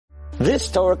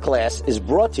This Torah class is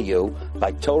brought to you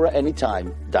by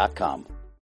TorahAnytime.com.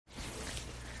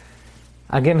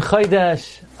 Agin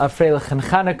Chodesh, Afreilich and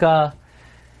Chanukah.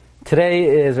 Today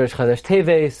is Rosh Chodesh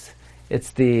Teves.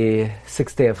 It's the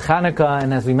 6th day of Chanukah,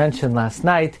 and as we mentioned last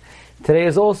night, today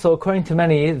is also, according to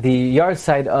many, the yard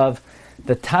site of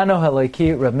the Tano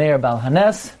Haloiki Rav Meir Baal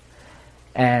Hanes.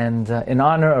 And in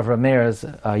honor of Rav Meir's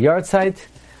yard site,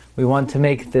 we want to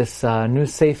make this new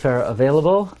sefer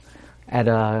available at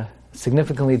a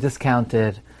significantly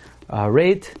discounted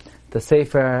rate. The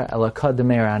sefer Elokad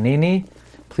Meir Anini.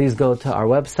 Please go to our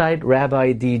website,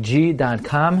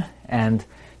 rabbidg.com, and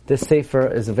this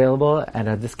sefer is available at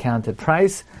a discounted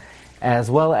price, as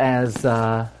well as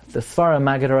the Sfarim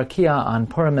Magid Rakia on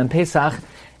Purim and Pesach,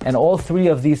 and all three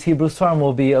of these Hebrew Sfarim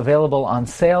will be available on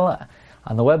sale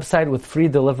on the website with free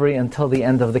delivery until the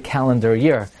end of the calendar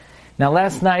year. Now,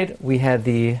 last night we had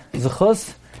the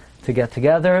Zechus to get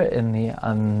together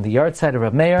on the yard site of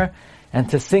Rav Meir and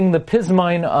to sing the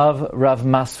Pizmoin of Rav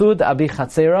Masud Abi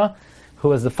Chatzera, who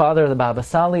was the father of the Baba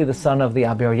Sali, the son of the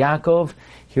Abir Yaakov.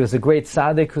 He was a great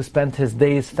tzaddik who spent his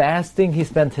days fasting. He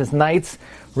spent his nights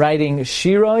writing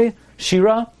Shira.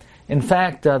 In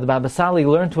fact, the Baba Sali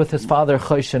learned with his father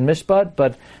Chosh and Mishpat,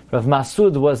 but Rav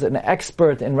Masud was an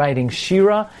expert in writing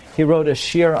Shira. He wrote a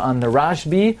shir on the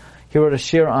Rashbi. He wrote a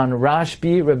shir on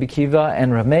Rashbi, Rabbi Kiva,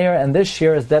 and Rav Meir, and this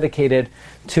shir is dedicated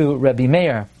to Rabbi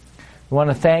Meir. We want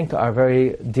to thank our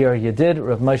very dear Yedid,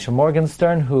 Rav Moshe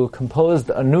Morgenstern, who composed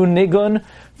a new nigun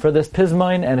for this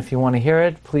Pizmoin, and if you want to hear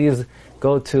it, please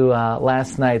go to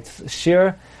last night's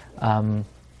shir, the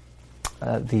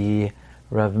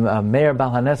Rav Meir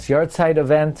Baal Hanes yard site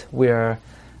event, where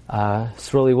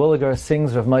Sroli Williger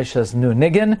sings Rav Moshe's new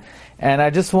nigun, and I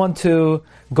just want to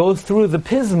go through the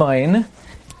Pizmoin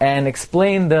and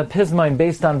explain the Pizmoin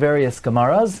based on various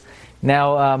Gemaras.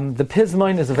 Now, the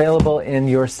Pizmoin is available in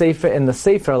your sefer, in the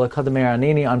sefer Elokad Meir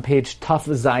Anini on page Taf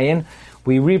Zayin.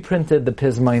 We reprinted the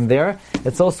Pizmoin there.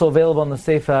 It's also available in the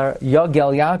sefer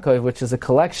Yogel Yaakov, which is a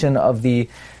collection of the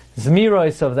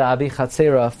Zmiros of the Abi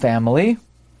Chatzera family.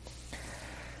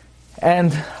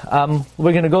 And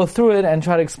we're going to go through it and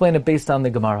try to explain it based on the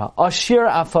Gemara. Ashir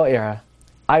Afa'ir.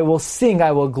 I will sing,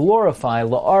 I will glorify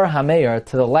La'ar HaMeir,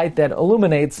 to the light that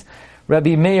illuminates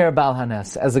Rabbi Meir Baal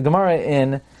Hanes. As the Gemara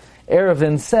in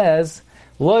Eruvin says,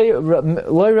 Loi Rav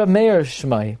Meir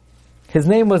Shmai. His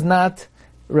name was not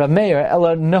Rav Meir,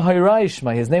 Ela Naharai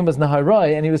Shmai. His name was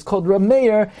Naharai, and he was called Rav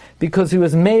Meir because he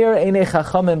was Meir Einei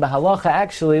Chachamim B'Halacha.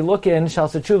 Actually, look in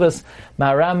Shas Tshuvas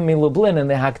Maharam Milublin in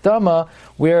the Hakdama,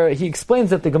 where he explains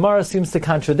that the Gemara seems to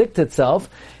contradict itself.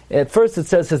 At first it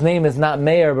says his name is not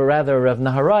Meir, but rather Rav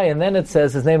Naharai, and then it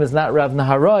says his name is not Rav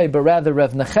Naharai, but rather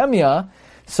Rav Nechemia.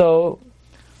 So,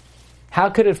 how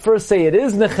could it first say it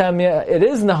is Nechemia, it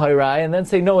is Naharai, and then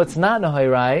say no, it's not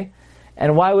Naharai?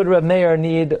 And why would Rav Meir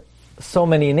need so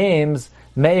many names,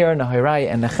 Meir,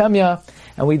 Naharai, and Nechemia?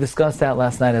 And we discussed that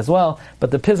last night as well.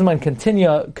 But the Pizman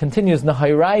continues,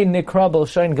 Naharai Nikra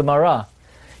B'Lshain Gemara.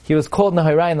 He was called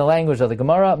Naharai in the language of the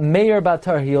Gemara. Meir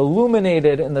Batar, he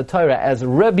illuminated in the Torah, as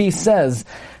Rebbe says.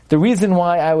 The reason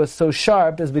why I was so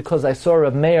sharp is because I saw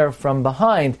Rav Meir from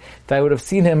behind. If I would have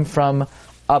seen him from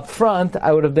up front,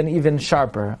 I would have been even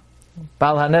sharper.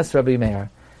 Baal Hanes Rabbi Meir.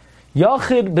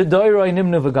 Yachid b'doiroi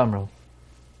nimnu v'gamru.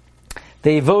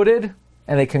 They voted,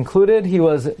 and they concluded he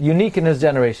was unique in his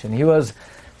generation. He was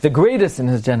the greatest in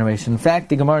his generation. In fact,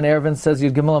 the Gemara in Eruvin says,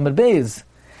 Yud Gimel Amud Beis,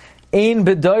 Ein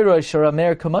b'doiroi shel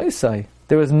Meir kamaisai.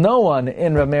 There was no one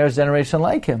in Rav Meir's generation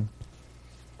like him.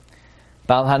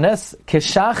 Baal Hanes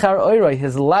kishachar oiroi.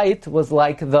 His light was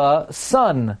like the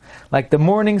sun, like the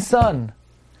morning sun.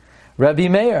 Rabbi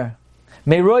Meir.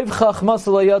 Meiroiv chachmas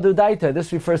lo yadu daita.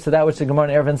 This refers to that which the Gemara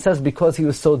in Eruvin says, because he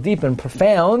was so deep and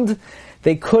profound,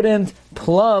 they couldn't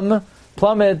plumb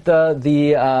the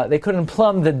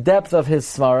depth of his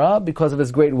svara because of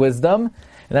his great wisdom.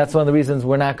 And that's one of the reasons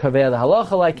we're not kaveh the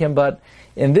halacha like him. But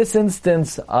in this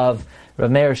instance of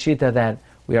Rav Meir Shita, that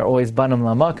we are always banim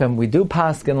lamakam, we do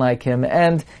paskin like him,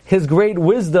 and his great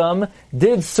wisdom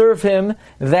did serve him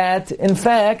that, in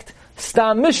fact,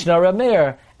 Stam Mishnah Rav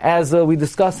Meir, as we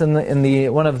discuss in the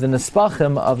one of the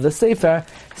Nespachim of the Sefer,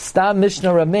 Stam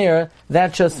Mishnah Rav Meir,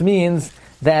 that just means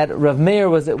that Rav Meir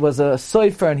was a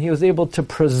soifer, and he was able to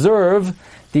preserve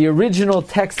the original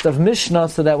text of Mishnah,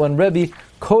 so that when Rebbe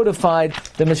codified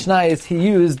the Mishnayos, he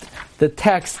used the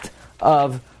text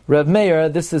of Rav Meir.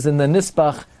 This is in the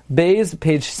Nispach Beis,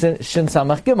 page Shin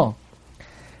Samach Gimel.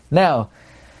 Now,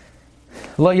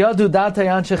 Lo Yadu Data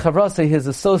Yanshe Chavrasei, his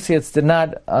associates did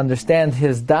not understand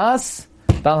his das.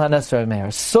 Bal Hanes Rabbi Meir.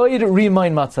 Soid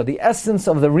Rimain Matzah. The essence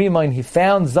of the Rimain he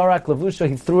found. Zarak Levusha.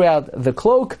 He threw out the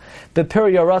cloak.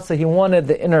 Bepir Yaratza. He wanted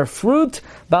the inner fruit.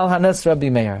 Bal Hanes Rabbi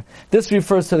Meir. This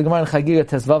refers to the Gemara in Chagiga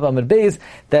Tezvav Amud Beis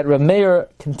that Rabbi Meir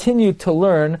continued to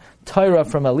learn Torah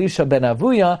from Elisha ben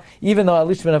Avuya, even though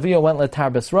Elisha ben Avuya went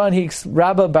Latar Basran.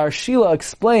 Rabbi Bar Shila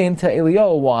explained to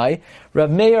Eliyahu why.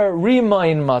 Rabbi Meir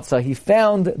Rimain Matzah. He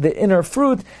found the inner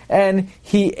fruit and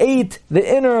he ate the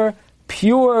inner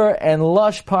pure and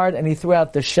lush part, and he threw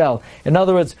out the shell. In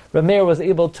other words, Rabbi Meir was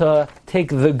able to take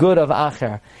the good of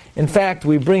Acher. In fact,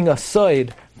 we bring a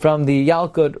soid from the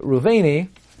Yalkut Ruveni,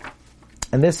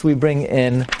 and this we bring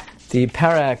in the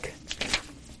Parak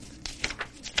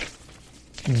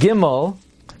Gimel,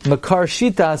 Makar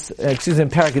Shitas,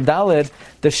 Parak Dalid,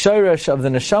 the Shoresh of the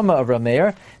Neshama of Rabbi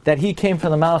Meir, that he came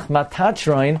from the Malach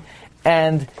Matatron,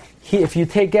 and if you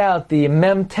take out the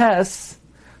Mem Tes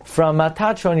from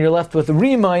Matatron, you're left with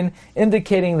Rimain,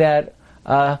 indicating that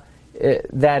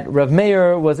that Rav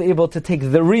Meir was able to take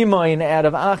the Rimain out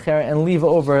of Acher and leave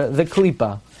over the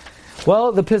Klipa.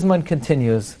 Well, the Pisman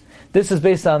continues. This is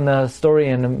based on the story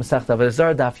in Masechta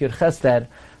Avodah Daf Yud Ches that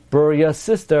Bruria's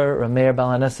sister, Rav Meir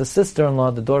Bal Hanes's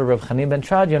sister-in-law, the daughter of Chanin ben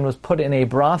Tradian, was put in a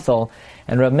brothel,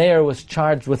 and Rav Meir was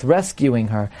charged with rescuing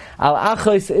her. Al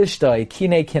achos ishtai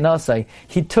kine kinasai.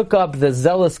 He took up the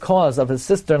zealous cause of his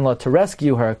sister-in-law to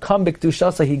rescue her. Kambik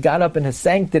dushasa. He got up in his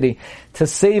sanctity to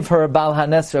save her. Bal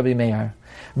Hanes Rabbi Meir.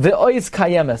 Ve'ois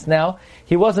kayemes. Now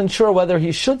he wasn't sure whether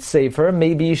he should save her.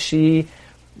 Maybe she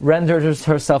rendered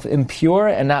herself impure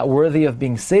and not worthy of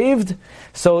being saved.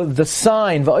 So the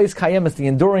sign, va'ois kayemes, the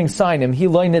enduring sign,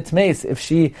 if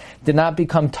she did not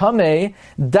become tameh,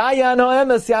 dayan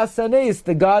ha'emes yasanes,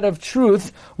 the God of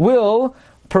truth will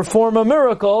perform a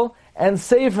miracle and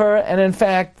save her. And in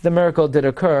fact, the miracle did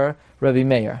occur. Rabbi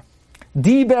Meir.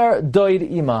 Diber doid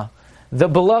ima, the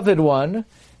beloved one,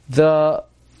 the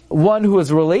one who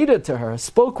is related to her,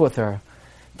 spoke with her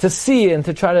to see and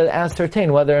to try to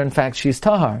ascertain whether in fact she's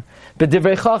tahar. But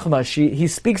divrei chachma, he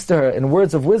speaks to her in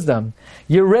words of wisdom.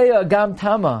 Yereya gam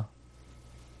tama.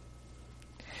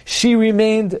 She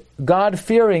remained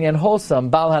God-fearing and wholesome,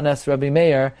 Bal Hanes Rabbi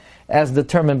Meir, as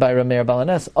determined by Rabbi Meir Bal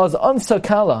Hanes. Az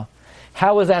ansakala.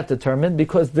 How was that determined?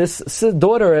 Because this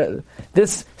sister-in-law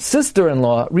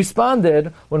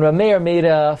responded when Rabbi Meir made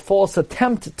a false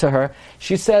attempt to her.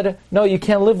 She said, "No, you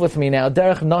can't live with me now.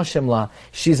 Derech nashim la.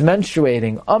 She's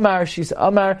menstruating. Amar.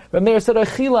 Rabbi Meir said,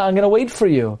 "Achila, I'm going to wait for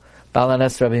you." Bal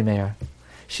Hanes Rabbi Meir.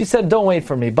 She said, "Don't wait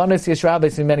for me. Banos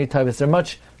yishrabes in many types. They're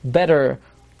much better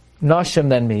nashim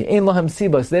than me. Ein lahem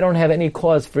sibos. They don't have any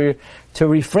cause to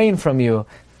refrain from you."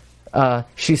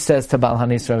 She says to Bal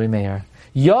Hanes Rabbi Meir.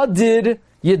 Yadid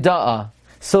Yeda'a.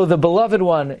 So the beloved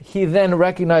one, he then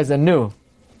recognized and knew.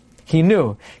 He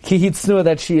knew. Ki hitznu,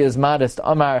 that she is modest.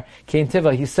 Amar Kein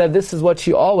Tiva. He said, this is what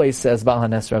she always says, Bal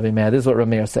Hanes Rabbi Meir. This is what Rabbi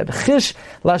Meir said. Chish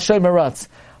Lashoy Meratz.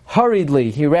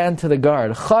 Hurriedly, he ran to the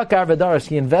guard. Chak Arvadarish.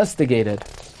 He investigated.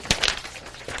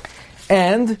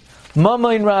 And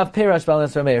Mamain Rav Perash Bal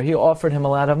Hanes Rabbi Meir. He offered him a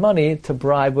lot of money to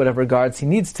bribe whatever guards he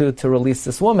needs to release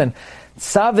this woman.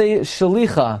 Save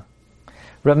Shalicha.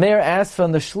 Rabbi Meir asked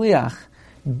from the shliach,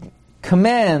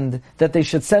 command that they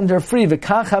should send her free,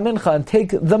 v'kach hamincha, and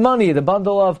take the money, the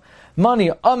bundle of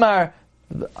money. Amar,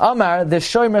 the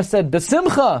shomer said,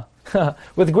 besimcha,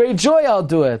 with great joy I'll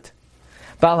do it.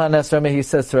 Bal Hanes Rabbi Meir, he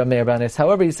says to Rabbi Meir Bal Hanes.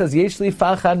 However, he says, yeshli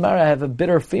fachad mara, I have a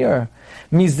bitter fear.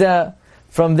 Mizeh,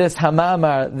 from this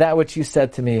hamamar, that which you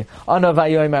said to me. Ana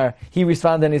vayoymar, he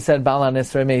responded and he said, Bal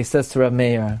Hanes Rabbi Meir, he says to Rabbi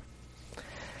Meir,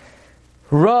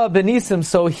 Ra Benisim,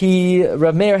 so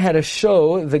Rav Meir had to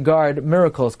show the guard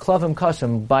miracles, klavim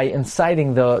kashim, by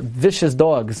inciting the vicious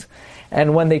dogs.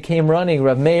 And when they came running,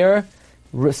 Rav Meir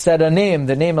said a name,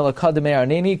 the name Elakad Meir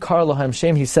Aneni, Karlo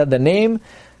Hamshem, he said the name,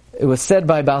 it was said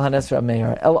by Bal Hanes Rav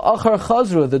Meir. El Achar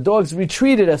Chazru, the dogs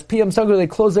retreated as Piyam Sagru, they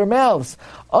closed their mouths.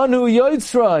 Anu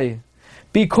Yoitzrai,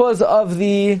 because of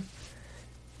the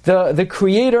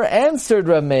Creator answered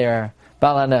Rav Meir,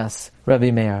 Bal Hanes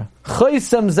Rabbi Meir.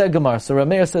 Choisem Zegamar. So Rabbi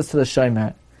Meir says to the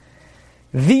Shomer,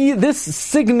 this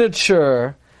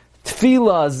signature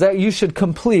tefillah that you should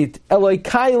complete,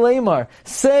 Elokai Lemar,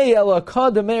 say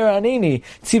Elokad Meir Anini,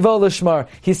 Tzivo Lishmar.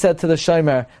 He said to the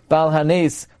Shomer, Bal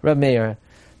Hanes Rabbi Meir.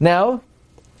 Now,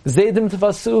 Zaydim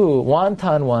Tavasuhu,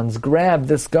 wanton ones, grabbed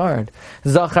this guard.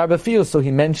 Zachar Bafiu, so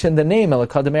he mentioned the name,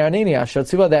 Elokad Meir Anini, Asher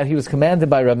Tzivo, that he was commanded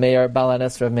by Rabbi Meir, Bal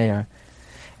Hanes Rabbi Meir.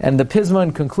 And the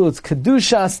Pisman concludes,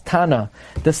 Kedushas Tana,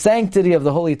 the sanctity of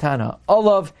the holy Tana,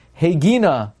 Olav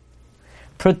Hegina,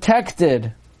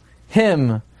 protected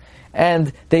him,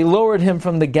 and they lowered him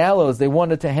from the gallows. They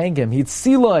wanted to hang him.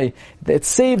 Hitziloi, it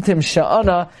saved him,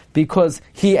 Sha'ana, because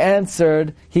he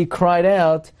answered, he cried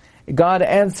out. God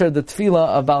answered the tefillah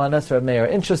of Baal HaNes Reb Meir.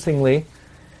 Interestingly,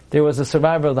 there was a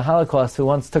survivor of the Holocaust who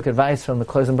once took advice from the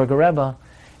Kloisenberger Rebbe,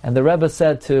 and the Rebbe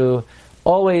said to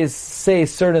always say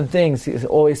certain things. He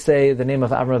always say the name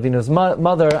of Avraham Avinu's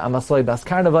mother, Amasloi Bas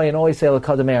Karnavai, and always say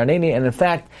L'Kadam Me'arneni. And in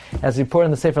fact, as reported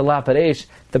in the Sefer Lapad Eish,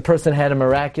 the person had a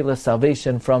miraculous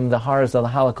salvation from the horrors of the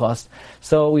Holocaust.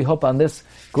 So we hope on this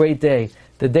great day,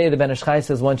 the day the Ben Ish Chai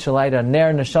says one should light a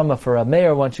Ner Neshama for Reb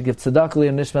Meir, one should give Tzedakah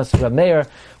and Nishmas for Reb Meir.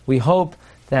 We hope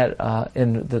that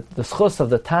in the schus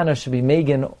of the Tana should be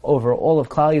Megan over all of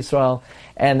Klal Yisrael.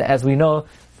 And as we know,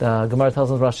 the Gemara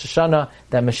tells us in Rosh Hashanah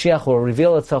that Mashiach will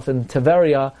reveal itself in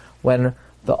Tiberia when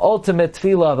the ultimate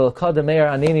tefillah of El-Kadam Meir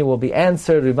Anini will be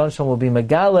answered. Rebbeinu Shalom will be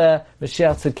Megale,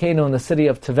 Mashiach Tzidkenu in the city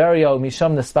of Tiberia,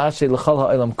 Misham Nespashi L'chol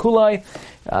Ha'olam Kulai.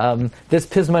 This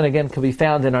Pizman again can be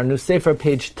found in our new Sefer,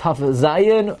 page Taf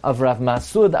Zayin of Rav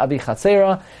Masud Abi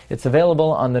Chatzera. It's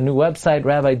available on the new website,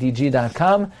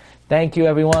 rabbidg.com. Thank you,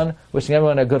 everyone. Wishing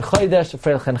everyone a good Chodesh,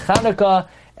 Freilichen Chanukah,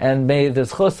 and may the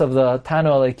zchus of the Tanu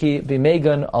Aleki be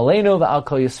Megan Aleinu v'al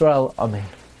Kol Yisrael. Amen.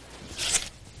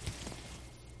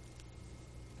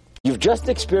 You've just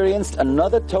experienced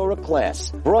another Torah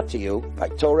class brought to you by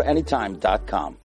TorahAnytime.com.